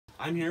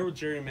I'm here with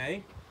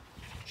Gerry,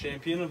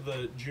 champion of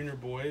the junior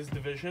boys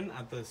division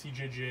at the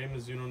CJGA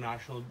MIZUNO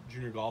National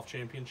Junior Golf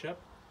Championship.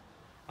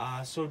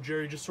 So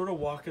Gerry, just sort of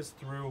walk us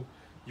through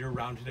your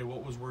round today.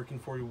 What was working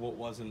for you, what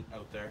wasn't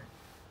out there?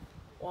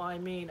 Well, I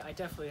mean, I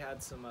definitely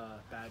had some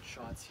bad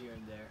shots here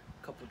and there.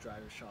 A couple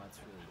driver shots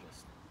really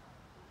just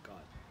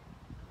got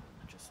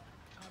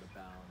out of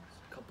bounds.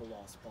 A couple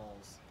lost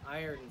balls.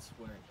 Irons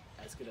weren't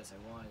as good as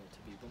I wanted it to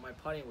be, but my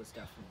putting was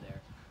definitely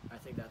there. I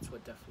think that's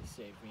what definitely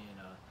saved me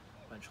and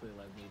eventually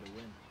led me to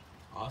win.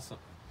 Awesome.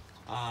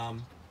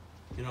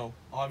 You know,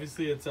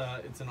 obviously it's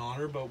an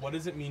honor, but what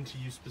does it mean to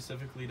you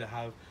specifically to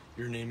have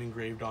your name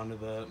engraved onto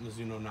the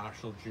MIZUNO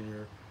National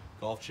Junior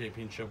Golf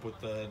Championship with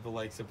the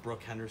likes of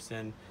Brooke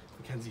Henderson,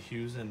 Mackenzie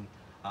Hughes, and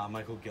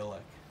Michael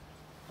Gillick?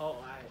 Oh,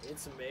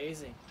 it's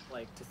amazing.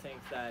 Like, to think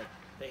that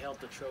they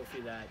held the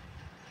trophy that,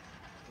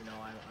 you know,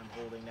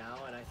 I'm holding now,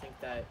 and I think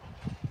that,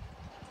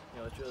 you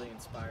know, it's really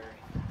inspiring.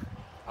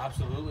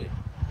 Absolutely.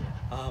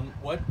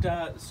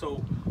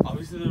 So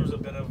obviously there was a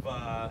bit of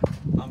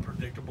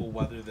unpredictable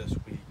weather this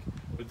week.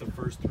 With the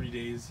first 3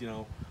 days, you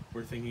know,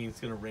 we're thinking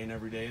it's going to rain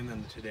every day, and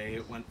then today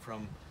it went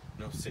from,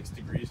 you know, 6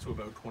 degrees to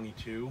about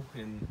 22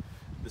 in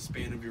the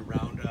span of your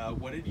round.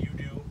 What did you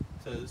do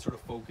to sort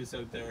of focus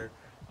out there,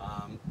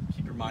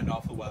 keep your mind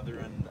off the weather,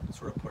 and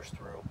sort of push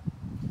through?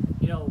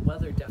 You know,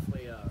 weather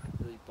definitely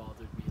really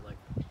bothered me. Like,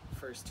 the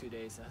first 2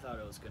 days, I thought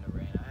it was going to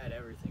rain. I had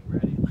everything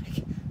ready.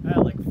 Like, I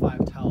had like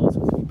 5 towels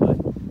with me, but,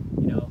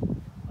 you know,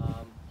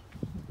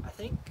 I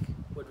think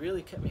what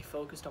really kept me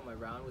focused on my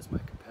round was my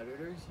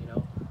competitors. You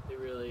know, they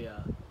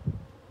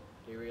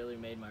really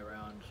made my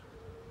round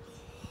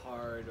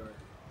hard, or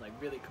like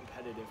really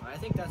competitive. And I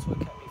think that's what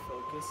kept me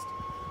focused,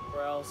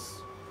 or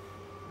else,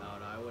 no,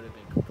 I would have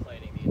been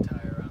complaining the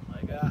entire round,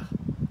 like,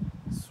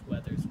 this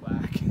weather's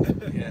whack.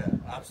 Yeah,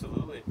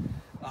 absolutely.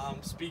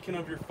 Speaking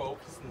of your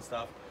focus and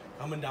stuff,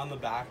 coming down the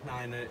back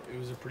nine, it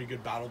was a pretty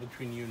good battle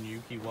between you and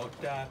Yuki. What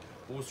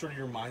was sort of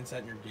your mindset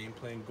and your game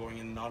plan going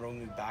in, not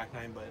only the back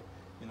nine, but,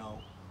 you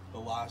know, the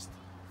last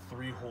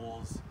 3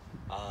 holes?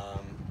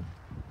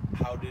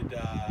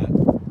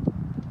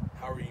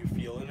 How are you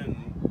feeling, and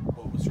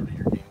what was sort of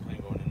your game plan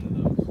going into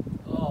those?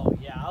 Oh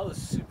yeah, I was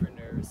super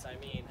nervous. I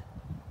mean,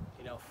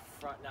 you know,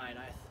 front nine,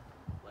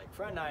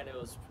 it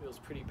was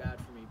pretty bad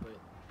for me, but,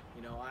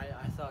 you know,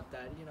 I thought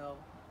that, you know,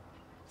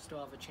 still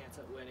have a chance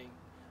at winning,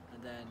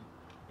 and then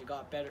it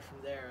got better from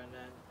there, and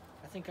then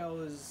I think I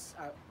was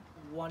at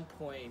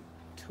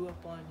 1.2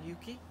 up on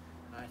Yuki,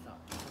 and I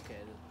thought, okay,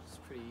 it's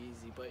pretty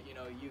easy, but, you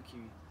know,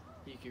 Yuki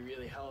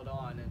really held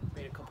on and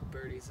made a couple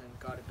birdies and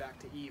got it back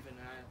to even,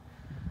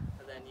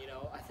 and then, you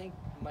know, I think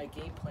my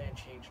game plan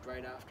changed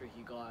right after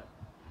he got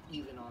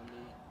even on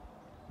me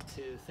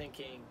to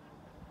thinking,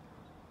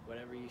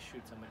 whatever he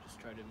shoots, I'm gonna just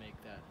try to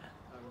make that.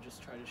 I'm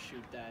just try to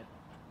shoot that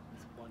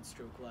 1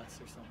 stroke less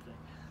or something.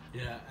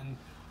 Yeah, and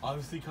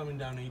obviously coming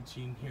down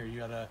 18 here,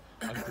 you had a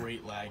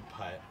great lag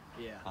putt.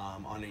 Yeah.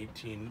 On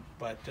 18,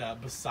 but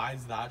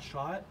besides that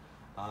shot,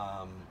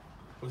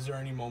 was there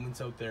any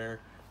moments out there,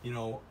 you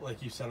know,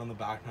 like you said on the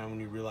back nine, when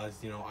you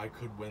realized, you know, I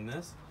could win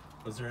this?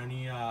 Was there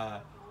any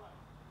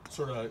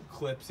sort of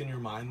clips in your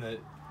mind that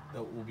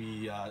will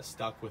be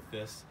stuck with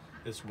this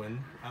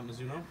win at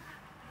MIZUNO?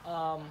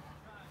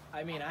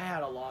 I mean, I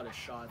had a lot of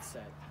shots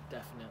that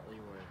definitely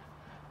were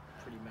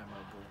pretty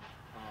memorable.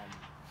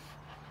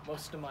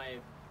 Most of my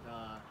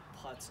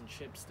putts and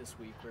chips this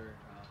week were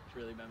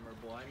really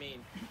memorable. I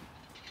mean,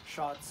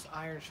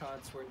 iron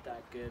shots weren't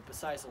that good.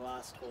 Besides the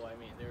last hole, I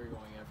mean, they were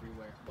going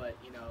everywhere. But,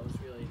 you know, it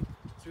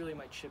was really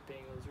my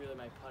chipping. It was really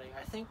my putting.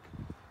 I think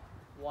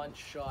one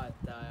shot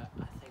that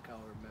I think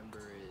I'll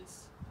remember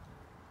is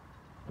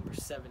number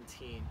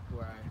 17,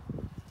 where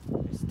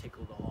I just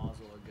tickle the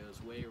hosel. It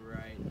goes way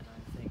right, and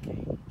I'm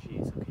thinking,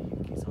 geez, okay,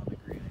 Yuki's on the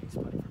green, and he's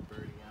putting for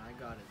birdie, and I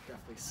gotta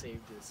definitely save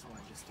this one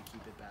just to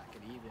keep it back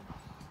at even.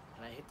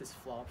 And I hit this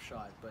flop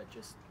shot, but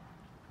just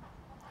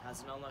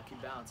has an unlucky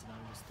bounce, and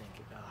I'm just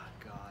thinking, oh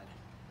God,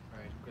 all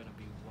right, I'm gonna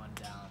be 1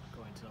 down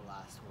going to the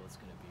last hole. It's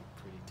gonna be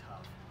pretty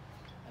tough.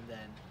 And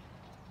then,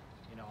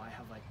 you know, I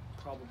have like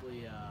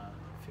probably a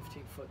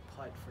 15-foot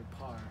putt for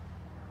par,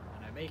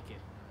 and I make it.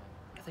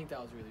 I think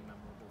that was really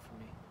memorable for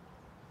me.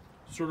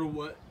 Sort of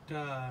what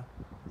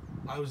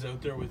I was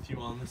out there with you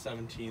on the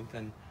 17th,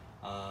 and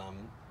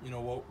you know,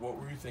 what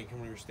were you thinking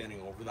when you were standing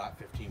over that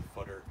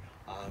 15-footer?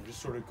 Just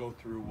sort of go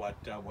through what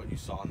you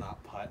saw in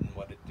that putt and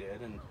what it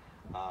did, and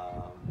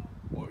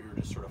what you were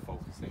just sort of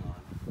focusing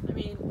on. I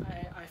mean,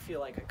 I feel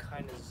like I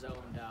kind of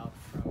zoned out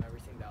from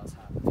everything that was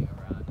happening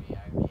around me.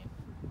 I mean,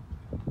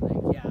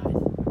 like, yeah,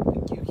 I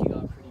think Yuki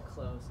got pretty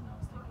close, and I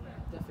was thinking, yeah,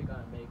 I'm definitely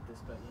gonna make this,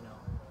 but, you know,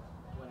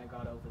 when I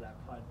got over that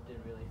putt,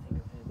 didn't really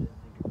think of him, didn't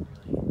think of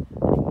really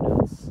anyone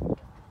else.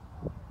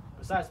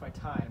 Besides my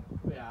time,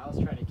 yeah, I was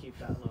trying to keep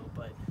that low,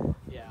 but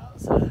yeah, I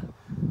was,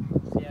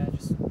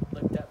 just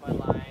looked at my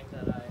line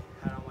that I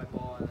had on my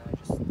ball, and I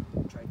just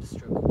tried to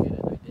stroke it,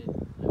 and I did.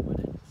 I won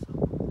it.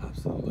 So.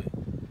 Absolutely.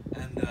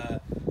 And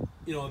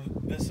you know,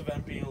 this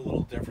event being a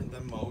little different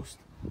than most,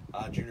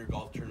 junior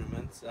golf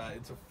tournaments.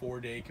 It's a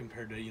 4-day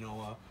compared to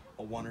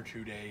a 1 or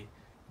 2 day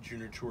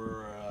junior tour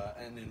or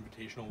an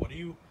invitational. What do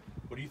you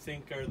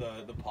think are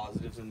the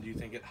positives, and do you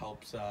think it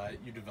helps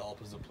you develop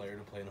as a player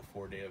to play in a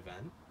 4-day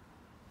event?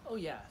 Oh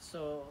yeah,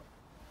 so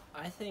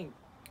I think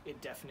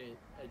it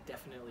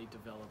definitely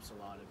develops a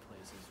lot of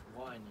places.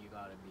 One, you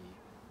gotta be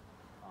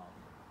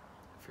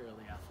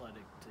fairly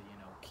athletic to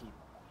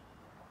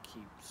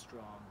keep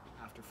strong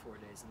after 4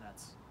 days, and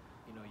that's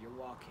you're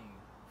walking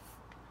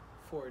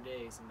 4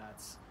 days, and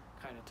that's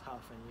kind of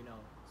tough, and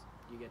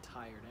you get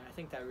tired, and I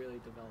think that really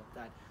developed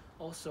that.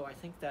 Also, I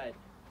think that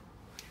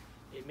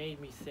it made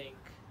me think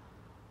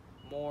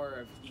more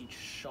of each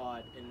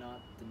shot and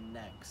not the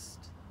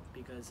next,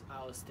 because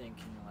I was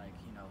thinking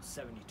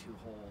 72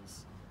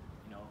 holes,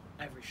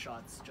 every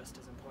shot's just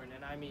as important,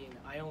 and I mean,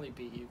 I only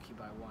beat Yuki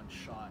by 1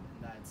 shot,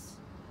 and that's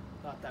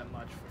not that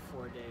much for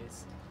 4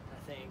 days.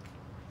 I think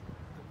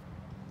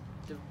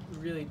to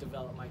really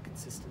develop my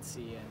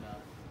consistency and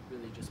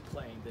really just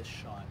playing this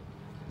shot.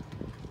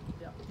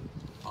 Yeah.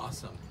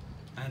 Awesome.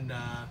 And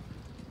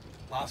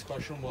last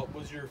question, what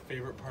was your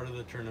favorite part of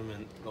the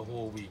tournament the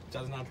whole week?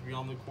 Doesn't have to be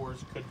on the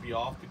course, could be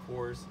off the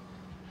course,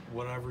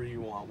 whatever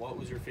you want. What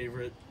was your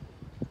favorite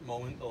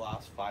moment the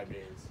last 5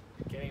 days?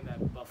 Getting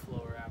that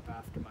buffalo wrap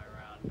after my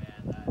round,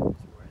 man, that was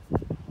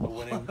worth it. The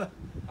winning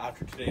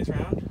after today's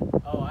round?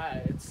 Oh,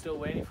 it's still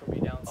waiting for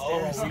me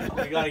downstairs.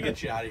 Oh, we got to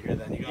get you out of here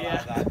then. You got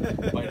to have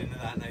that bite into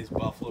that nice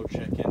buffalo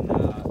chicken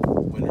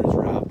winner's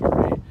wrap, all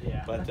right?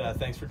 Yeah. But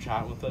thanks for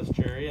chatting with us,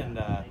 Gerry, and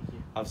Thank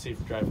you. have a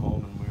safe drive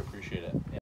home, and we appreciate it.